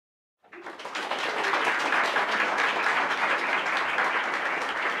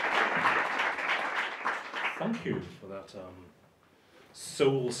thank you for that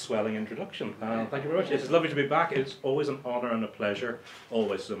soul-swelling introduction. Thank you very much. It's lovely to be back. It's always an honour and a pleasure,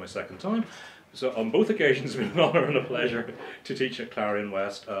 always my second time. So on both occasions, it's been an honour and a pleasure to teach at Clarion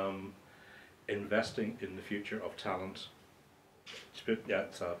West, investing in the future of talent.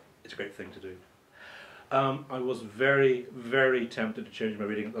 It's a great thing to do. I was very, very tempted to change my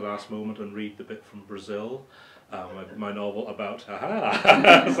reading at the last moment and read the bit from Brazil, my novel about,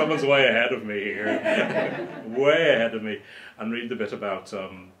 someone's way ahead of me here, way ahead of me, and read the bit about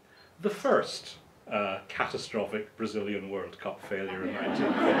the first catastrophic Brazilian World Cup failure in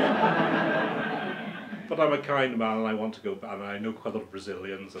 1950. But I'm a kind man and I want to go back, and I know quite a lot of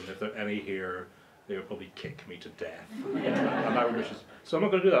Brazilians, and if there are any here, they would probably kick me to death. And I would wish this. So I'm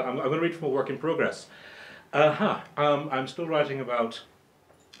not going to do that. I'm going to read from a work in progress. I'm still writing about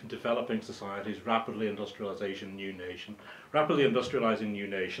developing societies, rapidly industrializing new nations,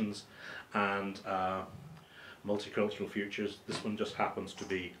 and multicultural futures. This one just happens to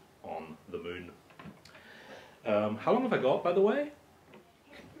be on the moon. How long have I got, by the way?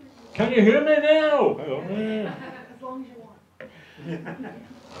 Can you hear me now? As long as you want.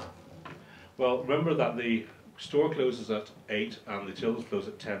 Well, remember that the store closes at 8 and the tills close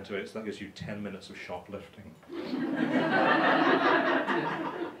at 10 to 8, so that gives you 10 minutes of shoplifting.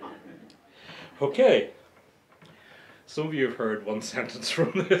 Okay. Some of you have heard one sentence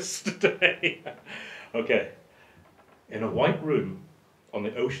from this today. Okay. In a white room on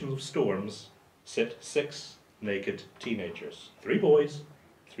the oceans of storms sit 6 naked teenagers. 3 boys,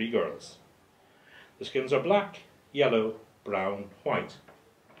 3 girls. The skins are black, yellow, brown, white.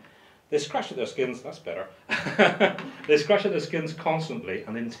 They scratch at their skins, that's better. They scratch at their skins constantly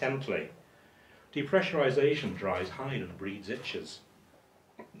and intently. Depressurization dries hide and breeds itches.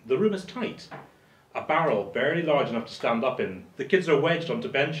 The room is tight. A barrel barely large enough to stand up in. The kids are wedged onto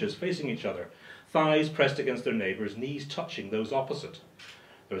benches facing each other, thighs pressed against their neighbours, knees touching those opposite.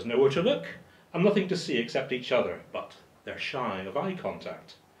 There is nowhere to look and nothing to see except each other, but they're shy of eye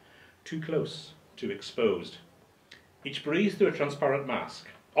contact. Too close, too exposed. Each breathes through a transparent mask.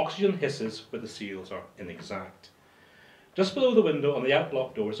 Oxygen hisses where the seals are inexact. Just below the window on the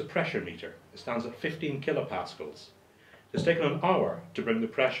outlock door is a pressure meter. It stands at 15 kilopascals. It's taken an hour to bring the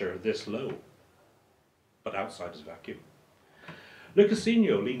pressure this low. But outside is vacuum.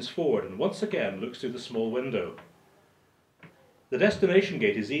 Lucasinho leans forward and once again looks through the small window. The destination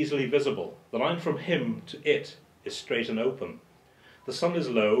gate is easily visible. The line from him to it is straight and open. The sun is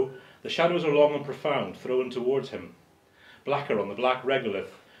low, the shadows are long and profound, thrown towards him. Blacker on the black regolith,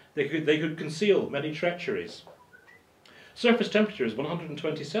 they could conceal many treacheries. Surface temperature is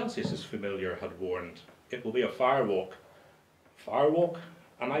 120 Celsius, his familiar had warned. It will be a firewalk. Firewalk?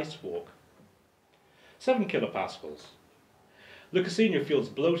 An ice walk. 7 kilopascals. Lucasinho feels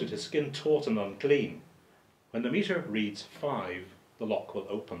bloated, his skin taut and unclean. When the meter reads 5, the lock will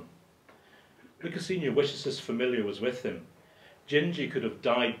open. Lucasinho wishes his familiar was with him. Gingy could have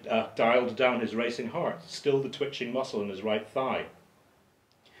dialed down his racing heart, stilled the twitching muscle in his right thigh.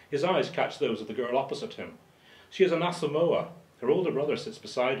 His eyes catch those of the girl opposite him. She is an Asamoah. Her older brother sits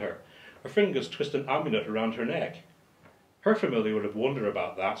beside her. Her fingers twist an amulet around her neck. Her familiar would have wondered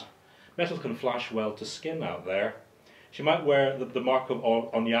about that. Metal can flash well to skin out there. She might wear the mark of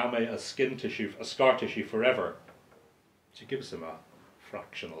Onyame as skin tissue, as scar tissue forever. She gives him a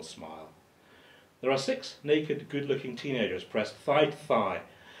fractional smile. There are 6 naked, good-looking teenagers pressed thigh to thigh,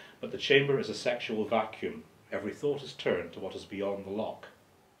 but the chamber is a sexual vacuum. Every thought is turned to what is beyond the lock.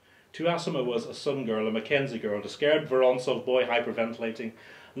 2 Asamoahs, a Sun girl, a Mackenzie girl, a scared Vorontsov boy hyperventilating,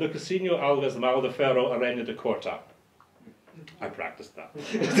 Lucasinho Alves Maldeferro Arena de Corta. I practiced that.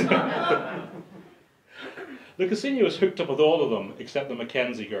 Lucasinho is hooked up with all of them except the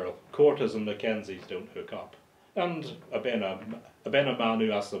Mackenzie girl. Cortas and Mackenzies don't hook up. And Abena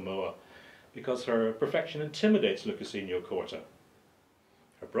Manu Asamoah, because her perfection intimidates Lucasinho Corta.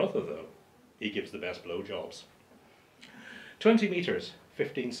 Her brother, though, he gives the best blowjobs. 20 metres,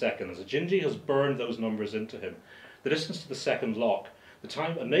 15 seconds. Gingy has burned those numbers into him. The distance to the second lock, the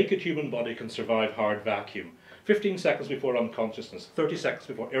time a naked human body can survive hard vacuum. 15 seconds before unconsciousness, 30 seconds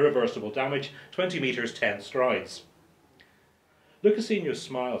before irreversible damage, 20 metres, 10 strides. Lucasinho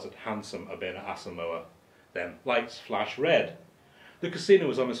smiles at handsome Abena Asamoah. Then lights flash red. Lucasinho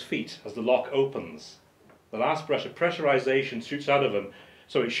is on his feet as the lock opens. The last breath of pressurization shoots out of him,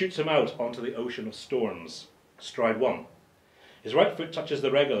 so it shoots him out onto the ocean of storms. Stride 1. His right foot touches the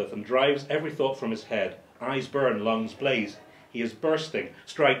regolith and drives every thought from his head. Eyes burn, lungs blaze. He is bursting.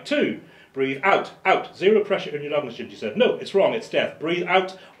 Stride 2. Breathe out, out. 0 pressure in your lungs, Gingy said. No, it's wrong, it's death. Breathe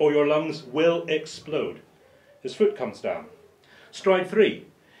out or your lungs will explode. His foot comes down. Stride 3.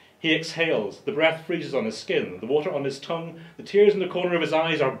 He exhales. The breath freezes on his skin, the water on his tongue, the tears in the corner of his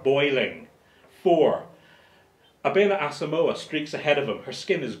eyes are boiling. 4. Abena Asamoah streaks ahead of him. Her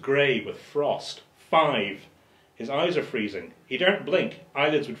skin is grey with frost. 5. His eyes are freezing. He daren't blink.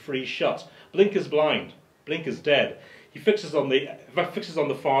 Eyelids would freeze shut. Blink is blind. Blink is dead. He fixes on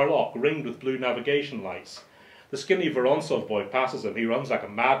the far lock, ringed with blue navigation lights. The skinny Vorontsov boy passes him. He runs like a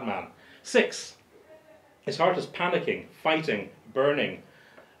madman. 6. His heart is panicking, fighting, burning.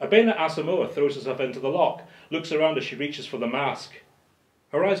 Abena Asamoah throws herself into the lock, looks around as she reaches for the mask.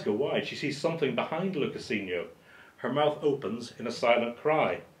 Her eyes go wide. She sees something behind Lucasino. Her mouth opens in a silent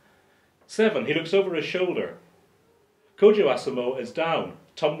cry. 7. He looks over his shoulder. Kojo Asamoah is down,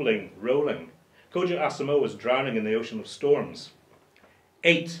 tumbling, rolling. Kojo Asamoah is drowning in the ocean of storms.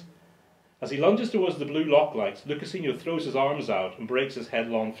 8. As he lunges towards the blue lock lights, Lucasino throws his arms out and breaks his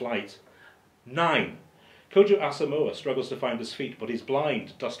headlong flight. 9. Kojo Asamoah struggles to find his feet, but he's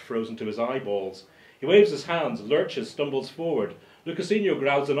blind, dust frozen to his eyeballs. He waves his hands, lurches, stumbles forward. Lucasino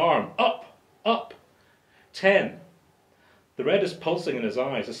growls an arm. Up! Up! 10. The red is pulsing in his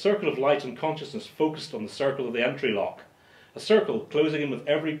eyes, a circle of light and consciousness focused on the circle of the entry lock. A circle closing in with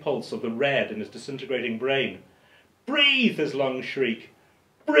every pulse of the red in his disintegrating brain. Breathe! His lungs shriek.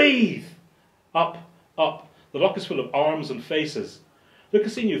 Breathe! Up, up. The lock is full of arms and faces.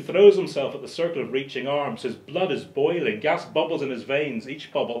 Lucasino throws himself at the circle of reaching arms. His blood is boiling. Gas bubbles in his veins,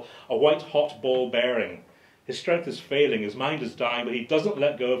 each bubble a white-hot ball bearing. His strength is failing. His mind is dying, but he doesn't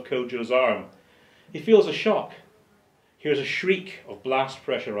let go of Kojo's arm. He feels a shock. Hears a shriek of blast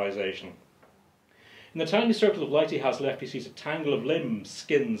pressurization. In the tiny circle of light he has left, he sees a tangle of limbs,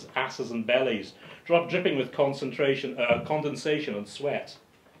 skins, asses and bellies, dripping with condensation and sweat.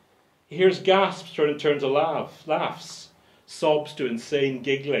 He hears gasps turn to laughs, sobs to insane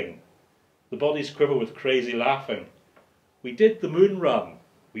giggling. The bodies quiver with crazy laughing. We did the moon run.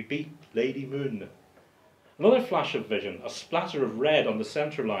 We beat Lady Moon. Another flash of vision, a splatter of red on the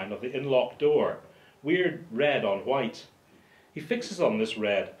centre line of the in-lock door. Weird red on white. He fixes on this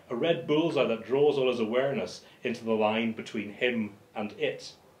red, a red bullseye that draws all his awareness into the line between him and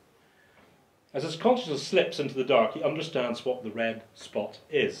it. As his consciousness slips into the dark, he understands what the red spot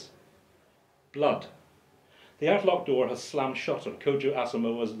is. Blood. The outlock door has slammed shut on Kojo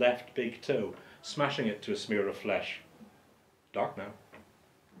Asamoah's left big toe, smashing it to a smear of flesh. Dark now.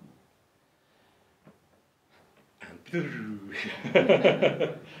 And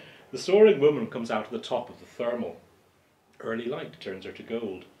the soaring woman comes out of the top of the thermal. Early light turns her to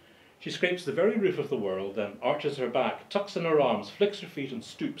gold. She scrapes the very roof of the world, then arches her back, tucks in her arms, flicks her feet and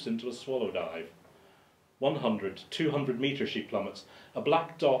stoops into a swallow dive. 100, 200 metres she plummets, a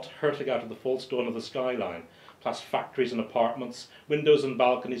black dot hurtling out of the false dawn of the skyline, past factories and apartments, windows and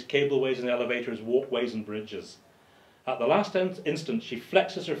balconies, cableways and elevators, walkways and bridges. At the last instant she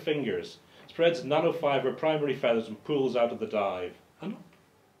flexes her fingers, spreads nanofibre primary feathers and pulls out of the dive. And up.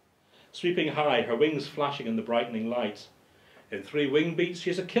 Sweeping high, her wings flashing in the brightening light. In 3 wing beats she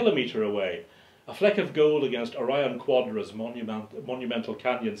is a kilometre away, a fleck of gold against Orion Quadra's monumental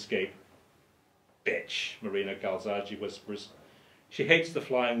canyonscape. Bitch, Marina Galzagi whispers. She hates the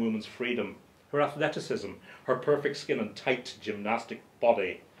flying woman's freedom, her athleticism, her perfect skin and tight gymnastic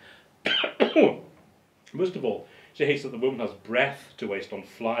body. Most of all, she hates that the woman has breath to waste on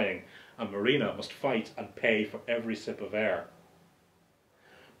flying, and Marina must fight and pay for every sip of air.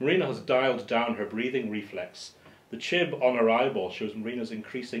 Marina has dialed down her breathing reflex. The chib on her eyeball shows Marina's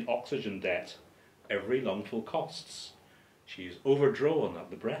increasing oxygen debt. Every lungful costs. She is overdrawn at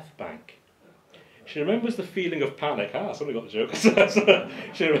the breath bank. She remembers the feeling of panic. Somebody got the joke.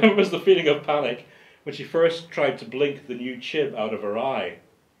 She remembers the feeling of panic when she first tried to blink the new chib out of her eye.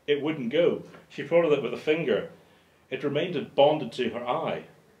 It wouldn't go. She prodded it with a finger. It remained bonded to her eye.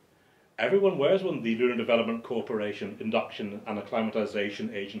 Everyone wears one, the Lunar Development Corporation induction and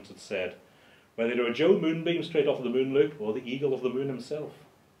acclimatization agents had said, whether you're a Joe Moonbeam straight off of the moon loop or the eagle of the moon himself.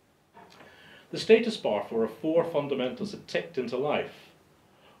 The status bar for her 4 fundamentals had ticked into life.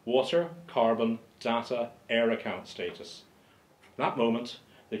 Water, carbon, data, air account status. From that moment,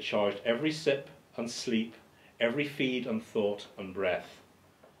 they charged every sip and sleep, every feed and thought and breath.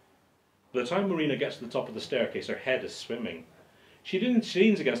 By the time Marina gets to the top of the staircase, her head is swimming. She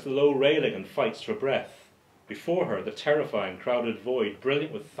leans against the low railing and fights for breath. Before her, the terrifying, crowded void,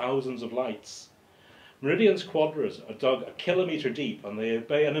 brilliant with thousands of lights. Meridian's quadras are dug a kilometre deep, and they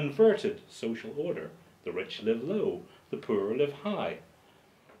obey an inverted social order. The rich live low, the poor live high.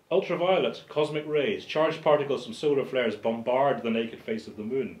 Ultraviolet, cosmic rays, charged particles from solar flares bombard the naked face of the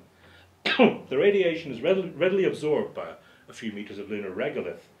moon. The radiation is readily absorbed by a few metres of lunar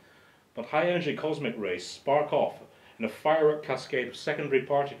regolith, but high-energy cosmic rays spark off in a firework cascade of secondary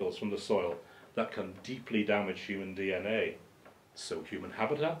particles from the soil that can deeply damage human DNA. So human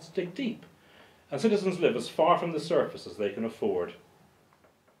habitats dig deep, and citizens live as far from the surface as they can afford.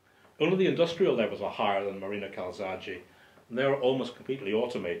 Only the industrial levels are higher than Marina Calzaghe, and they are almost completely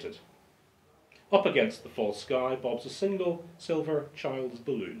automated. Up against the false sky bobs a single silver child's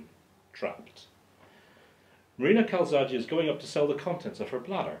balloon, trapped. Marina Calzaghe is going up to sell the contents of her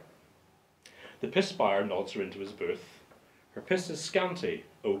bladder. The piss buyer nods her into his booth. Her piss is scanty,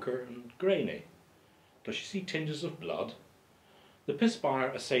 ochre and grainy. Does she see tinges of blood? The piss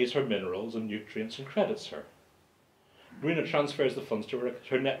buyer assays her minerals and nutrients and credits her. Marina transfers the funds to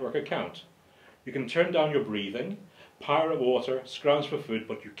her network account. You can turn down your breathing, pirate water, scrounge for food,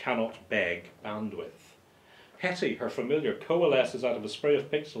 but you cannot beg bandwidth. Hetty, her familiar, coalesces out of a spray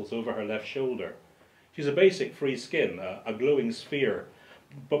of pixels over her left shoulder. She's a basic free skin, a glowing sphere,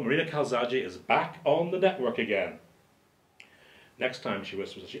 but Marina Calzaghe is back on the network again. Next time, she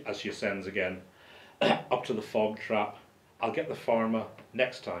whispers as she ascends again, up to the fog trap. I'll get the pharma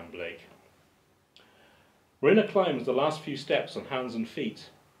next time, Blake. Marina climbs the last few steps on hands and feet.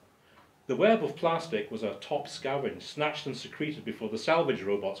 The web of plastic was a top scavenge, snatched and secreted before the salvage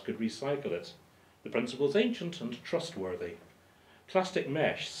robots could recycle it. The principle's ancient and trustworthy. Plastic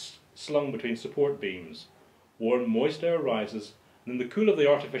mesh slung between support beams. Warm, moist air rises, and in the cool of the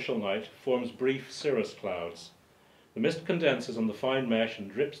artificial night forms brief cirrus clouds. The mist condenses on the fine mesh and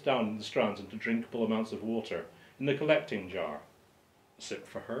drips down the strands into drinkable amounts of water in the collecting jar. A sip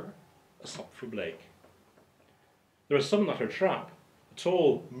for her, a sup for Blake. There is someone at her trap. A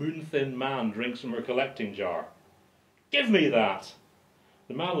tall, moon-thin man drinks from her collecting jar. Give me that!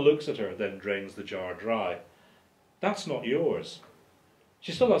 The man looks at her, then drains the jar dry. That's not yours.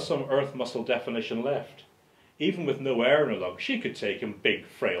 She still has some earth muscle definition left. Even with no air in her lungs, she could take him big,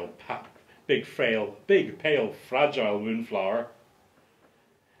 pale, fragile moonflower.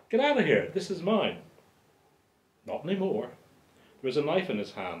 Get out of here, this is mine. Not anymore. There is a knife in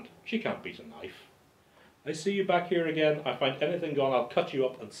his hand. She can't beat a knife. I see you back here again. I find anything gone, I'll cut you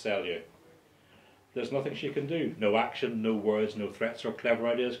up and sell you. There's nothing she can do. No action, no words, no threats or clever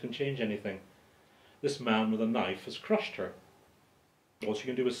ideas can change anything. This man with a knife has crushed her. All she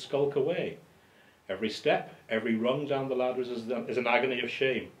can do is skulk away. Every step, every rung down the ladders is an agony of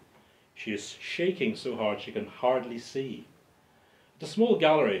shame. She is shaking so hard she can hardly see. At the small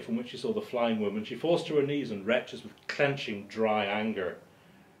gallery from which she saw the flying woman, she falls to her knees and retches with clenching, dry anger.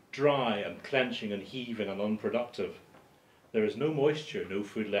 Dry and clenching and heaving and unproductive. There is no moisture, no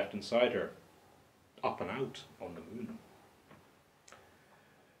food left inside her. Up and out on the moon.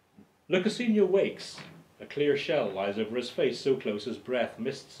 Lucasino wakes. A clear shell lies over his face, so close his breath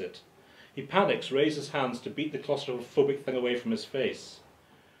mists it. He panics, raises hands to beat the claustrophobic thing away from his face.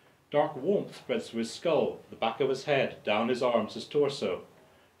 Dark warmth spreads through his skull, the back of his head, down his arms, his torso.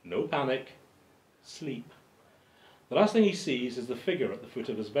 No panic. Sleep. The last thing he sees is the figure at the foot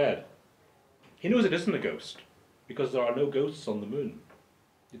of his bed. He knows it isn't a ghost, because there are no ghosts on the moon.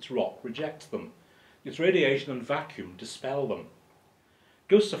 Its rock rejects them. Its radiation and vacuum dispel them.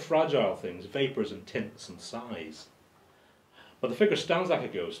 Ghosts are fragile things, vapours and tints and sighs. But the figure stands like a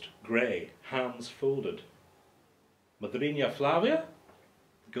ghost, grey, hands folded. Madrina Flavia?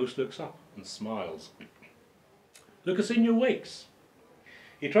 The ghost looks up and smiles. Lucasino wakes.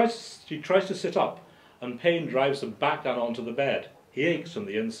 He tries to sit up, and pain drives him back down onto the bed. He aches from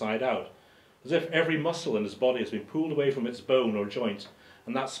the inside out, as if every muscle in his body has been pulled away from its bone or joint,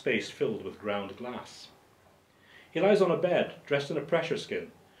 and that space filled with ground glass. He lies on a bed, dressed in a pressure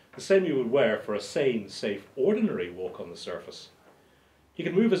skin, the same you would wear for a sane, safe, ordinary walk on the surface. He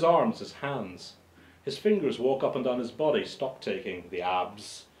can move his arms, his hands. His fingers walk up and down his body, stock-taking the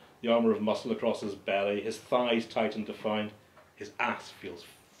abs, the armour of muscle across his belly, his thighs tight and defined. His ass feels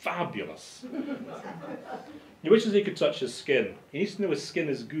fabulous. He wishes he could touch his skin. He needs to know his skin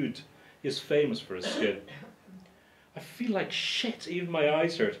is good. He is famous for his skin. I feel like shit, even my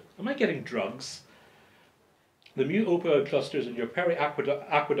eyes hurt. Am I getting drugs? The mu opioid clusters in your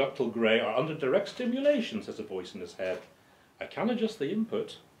peri-aqueductal grey are under direct stimulation, says a voice in his head. I can adjust the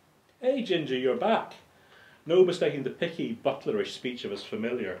input. Hey Ginger, you're back. No mistaking the picky, butlerish speech of his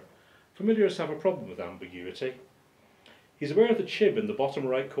familiar. Familiars have a problem with ambiguity. He's aware of the chib in the bottom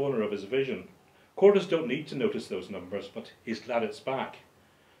right corner of his vision. Quarters don't need to notice those numbers, but he's glad it's back.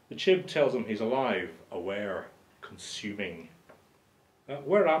 The chib tells him he's alive, aware, consuming.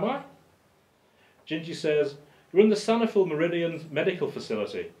 Where am I? Gingy says, you're in the Sanifil Meridian Medical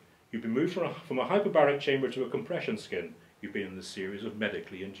Facility. You've been moved from a hyperbaric chamber to a compression skin. You've been in a series of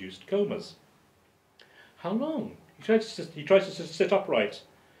medically induced comas. How long? He tries to sit upright.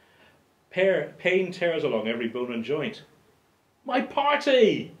 Pain tears along every bone and joint. My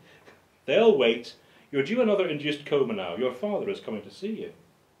party! They'll wait. You're due another induced coma now. Your father is coming to see you.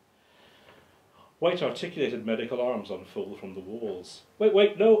 White articulated medical arms unfold from the walls.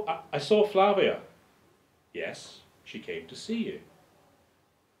 Wait, no, I saw Flavia. Yes, she came to see you.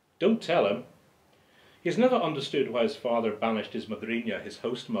 Don't tell him. He's never understood why his father banished his madrina, his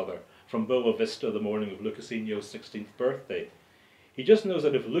host mother, from Boa Vista the morning of Lucasinho's 16th birthday. He just knows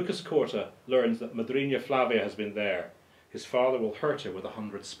that if Lucas Corta learns that Madrina Flavia has been there, his father will hurt her with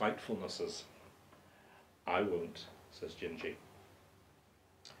 100 spitefulnesses. I won't, says Gingy.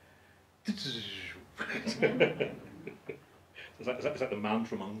 Is that the man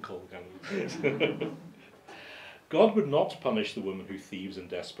from Uncle? God would not punish the woman who thieves in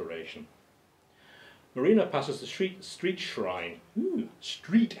desperation. Marina passes the street shrine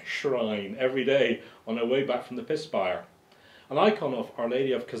every day on her way back from the Pispire, an icon of Our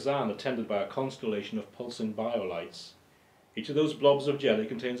Lady of Kazan attended by a constellation of pulsing biolights. Each of those blobs of jelly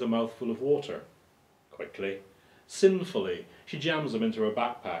contains a mouthful of water. Quickly, sinfully, she jams them into her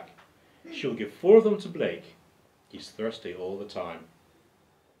backpack. She'll give 4 of them to Blake. He's thirsty all the time.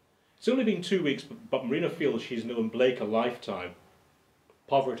 It's only been 2 weeks, but Marina feels she's known Blake a lifetime.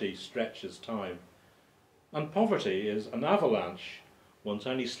 Poverty stretches time. And poverty is an avalanche. One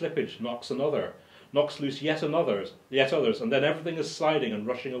tiny slippage knocks another, knocks loose yet others, and then everything is sliding and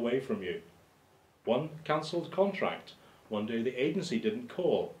rushing away from you. One cancelled contract. One day the agency didn't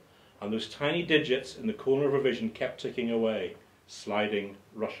call, and those tiny digits in the corner of her vision kept ticking away, sliding,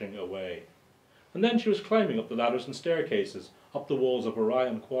 rushing away. And then she was climbing up the ladders and staircases, up the walls of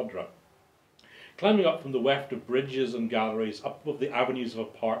Orion Quadra, climbing up from the weft of bridges and galleries, up above the avenues of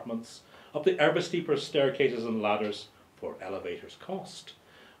apartments, up the ever steeper staircases and ladders, for elevators cost.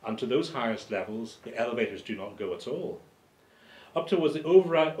 And to those highest levels, the elevators do not go at all. Up towards the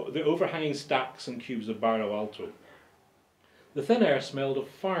overhanging stacks and cubes of Barrio Alto. The thin air smelled of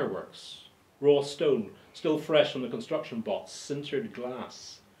fireworks, raw stone, still fresh from the construction bots, sintered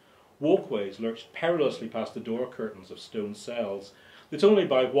glass. Walkways lurched perilously past the door curtains of stone cells, lit only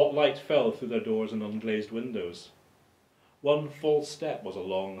by what light fell through their doors and unglazed windows. One false step was a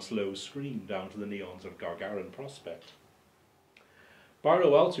long, slow scream down to the neons of Gargarin Prospect.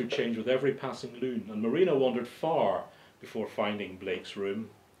 Barrio Alto changed with every passing loon, and Marina wandered far before finding Blake's room.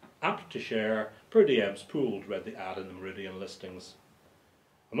 Apt to share, per diems pooled, read the ad in the Meridian listings.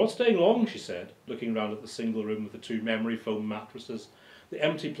 I'm not staying long, she said, looking round at the single room with the 2 memory foam mattresses, the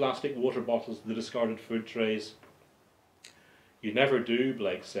empty plastic water bottles, the discarded food trays. You never do,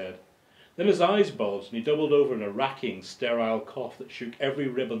 Blake said. Then his eyes bulged and he doubled over in a racking, sterile cough that shook every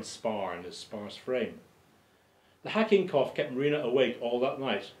rib and spar in his sparse frame. The hacking cough kept Marina awake all that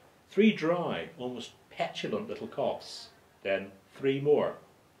night. 3 dry, almost petulant little coughs. Then 3 more.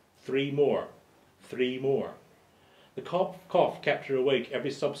 3 more. 3 more. The cough kept her awake every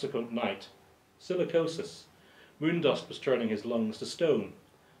subsequent night. Silicosis. Moondust was turning his lungs to stone.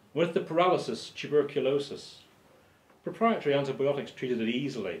 With the paralysis, tuberculosis. Proprietary antibiotics treated it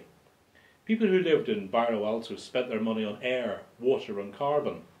easily. People who lived in Barrio Alto spent their money on air, water and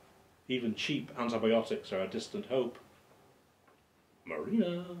carbon. Even cheap antibiotics are a distant hope.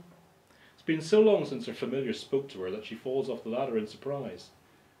 Marina. It's been so long since her familiar spoke to her that she falls off the ladder in surprise.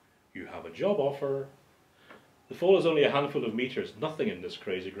 You have a job offer. The fall is only a handful of meters, nothing in this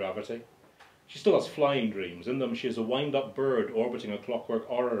crazy gravity. She still has flying dreams. In them she is a wind-up bird orbiting a clockwork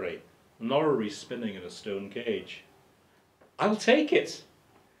orrery, an orrery spinning in a stone cage. I'll take it.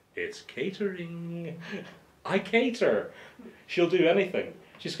 It's catering. I cater. She'll do anything.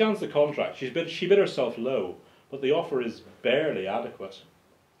 She scans the contract. She bid herself low, but the offer is barely adequate.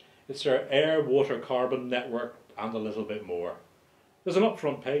 It's her air, water, carbon network and a little bit more. There's an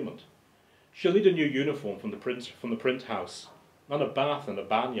upfront payment. She'll need a new uniform from the print house, and a bath and a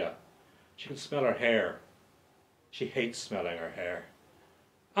banya. She can smell her hair. She hates smelling her hair.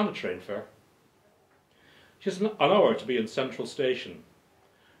 And a train fare. She has an hour to be in Central Station.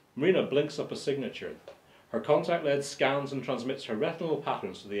 Marina blinks up a signature. Her contact lens scans and transmits her retinal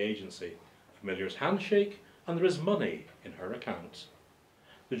patterns to the agency. Familiar's handshake, and there is money in her account.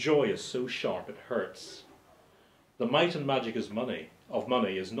 The joy is so sharp it hurts. The might and magic of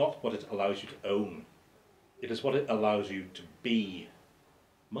money is not what it allows you to own. It is what it allows you to be.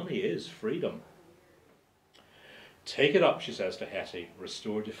 Money is freedom. Take it up, she says to Hetty.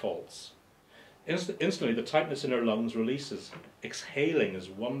 Restore defaults. Instantly the tightness in her lungs releases. Exhaling is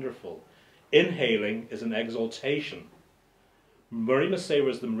wonderful. Inhaling is an exaltation. Marina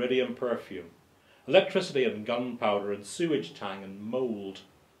savours the meridian perfume, electricity and gunpowder and sewage tang and mould.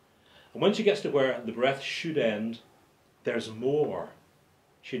 And when she gets to where the breath should end, there's more.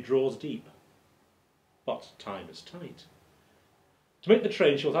 She draws deep, but time is tight. To make the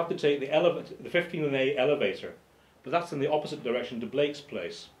train, she'll have to take the 15A elevator, but that's in the opposite direction to Blake's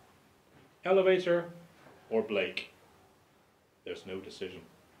place. Elevator or Blake? There's no decision.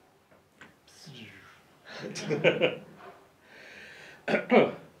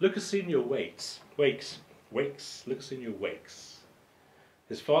 Lucas Senior wakes. Lucas Senior wakes.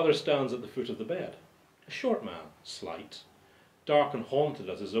 His father stands at the foot of the bed. A short man, slight, dark and haunted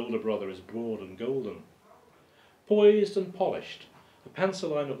as his older brother is broad and golden. Poised and polished, a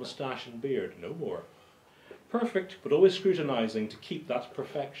pencil line of moustache and beard, no more. Perfect, but always scrutinising to keep that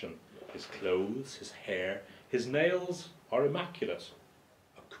perfection. His clothes, his hair, his nails are immaculate.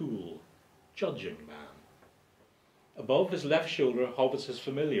 A cool, judging man. Above his left shoulder hovers his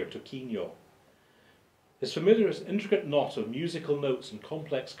familiar, Toquinho. His familiar is an intricate knot of musical notes and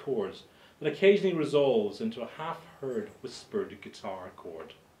complex chords that occasionally resolves into a half-heard, whispered guitar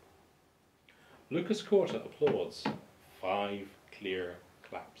chord. Lucas Corta applauds. 5 clear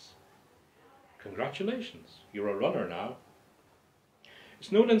claps. Congratulations, you're a runner now.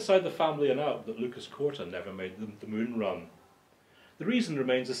 It's known inside the family and out that Lucas Corta never made the moon run. The reason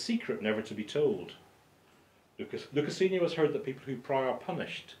remains a secret never to be told. Lucasinho has heard that people who pry are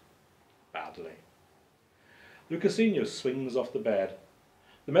punished badly. Lucasinho swings off the bed.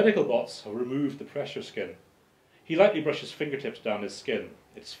 The medical bots have removed the pressure skin. He lightly brushes fingertips down his skin.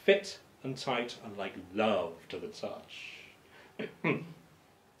 It's fit and tight and like love to the touch.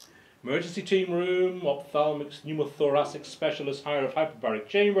 Emergency team room, ophthalmics, pneumothoracic specialist, higher of hyperbaric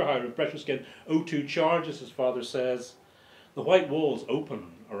chamber, higher of pressure skin, O2 charges, his father says. The white walls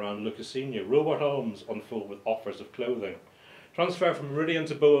open around Lucasinho. Robot arms unfold with offers of clothing. Transfer from Meridian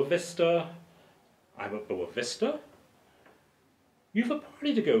to Boa Vista. I'm at Boa Vista? You've a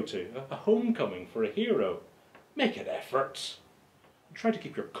party to go to, a homecoming for a hero. Make an effort. Try to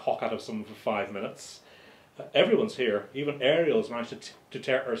keep your cock out of someone for 5 minutes. Everyone's here. Even Ariel's managed to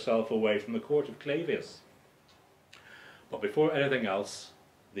tear herself away from the court of Clavius. But before anything else,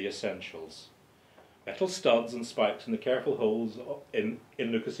 the essentials. Metal studs and spikes in the careful holes in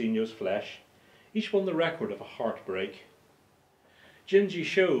Lucasinho's flesh, each one the record of a heartbreak. Gingy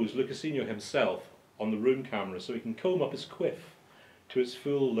shows Lucasinho himself on the room camera so he can comb up his quiff to its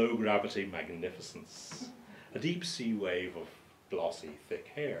full low-gravity magnificence. A deep-sea wave of glossy, thick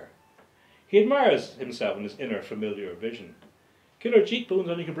hair. He admires himself in his inner familiar vision. Killer cheekbones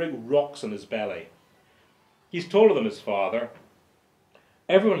and he can break rocks on his belly. He's taller than his father.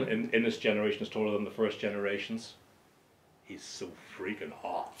 Everyone in this generation is taller than the first generations. He's so freaking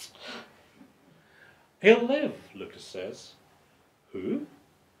hot. He'll live, Lucas says. Who?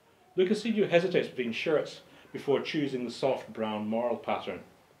 Lucasinho hesitates between shirts before choosing the soft brown marl pattern.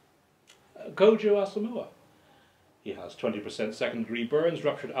 Gojo Asamoah. He has 20% second-degree burns,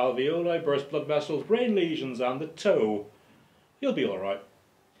 ruptured alveoli, burst blood vessels, brain lesions, and the toe. He'll be all right.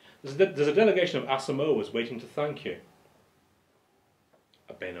 There's a delegation of Asamoahs waiting to thank you.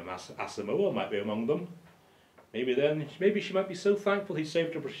 Abena Asamoah might be among them. Maybe she might be so thankful he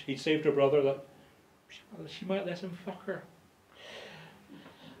saved her brother that she might let him fuck her.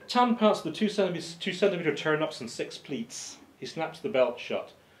 Tan pats the 2 centimetre turn-ups and 6 pleats. He snaps the belt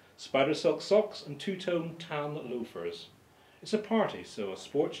shut. Spider silk socks and 2-tone tan loafers. It's a party, so a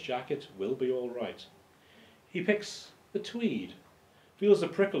sports jacket will be all right. He picks the tweed, feels the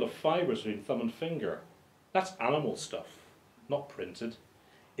prickle of fibres between thumb and finger. That's animal stuff, not printed.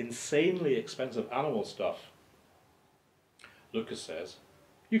 Insanely expensive animal stuff. Lucas says,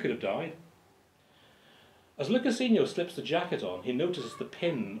 you could have died. As Lucasinho slips the jacket on, he notices the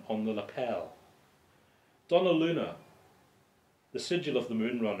pin on the lapel. Donna Luna, the sigil of the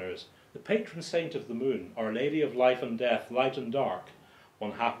Moonrunners, the patron saint of the moon, Our Lady of Life and Death, light and dark.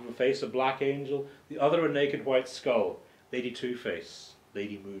 One half of a face a black angel, the other a naked white skull. Lady Two-Face,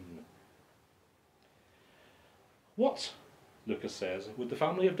 Lady Moon. What, Lucas says, would the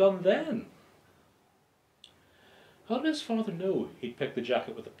family have done then? How did his father know he'd picked the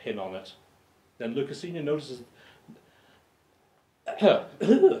jacket with a pin on it? Then Lucasinho notices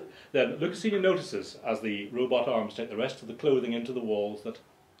as the robot arms take the rest of the clothing into the walls that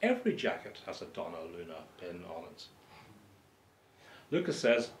every jacket has a Donna Luna pin on it. Lucas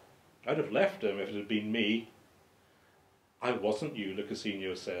says, I'd have left him if it had been me. I wasn't you,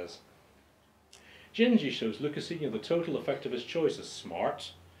 Lucasinho says. Gingy shows Lucasinho the total effect of his choices: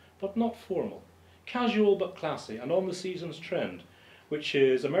 smart, but not formal, casual but classy, and on the season's trend, which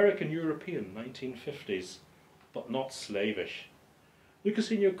is American-European 1950s, but not slavish.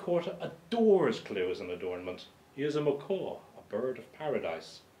 Lucasinho Corta adores clothes and adornment. He is a macaw, a bird of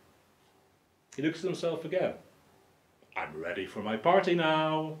paradise. He looks at himself again. I'm ready for my party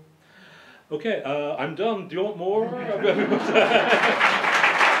now. Okay, I'm done. Do you want more?